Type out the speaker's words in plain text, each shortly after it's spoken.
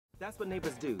That's what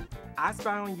neighbors do. I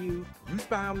spy on you, you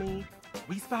spy on me,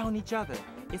 we spy on each other.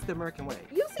 It's the American way.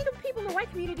 You see the people in white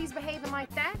communities behaving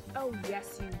like that? Oh,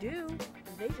 yes, you do.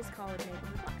 They just call it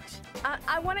neighborhood watch.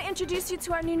 I want to introduce you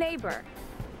to our new neighbor.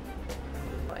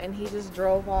 And he just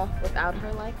drove off without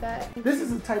her like that? This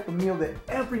is the type of meal that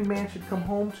every man should come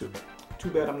home to. Too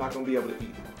bad I'm not gonna be able to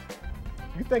eat.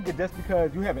 You think that just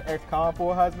because you have an ex-con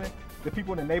for a husband, the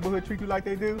people in the neighborhood treat you like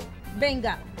they do?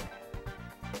 Bingo.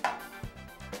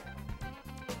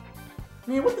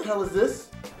 Man, what the hell is this?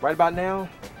 Right about now,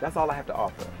 that's all I have to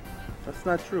offer. That's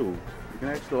not true. You can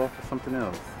actually offer something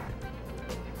else.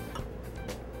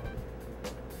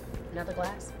 Another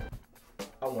glass?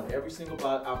 I want every single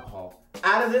bottle of alcohol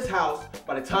out of this house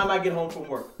by the time I get home from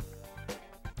work.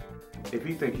 If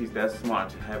you think he's that smart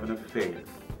to have an affair,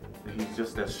 then he's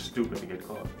just that stupid to get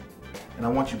caught. And I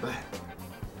want you back.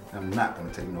 I'm not going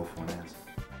to take no for an answer.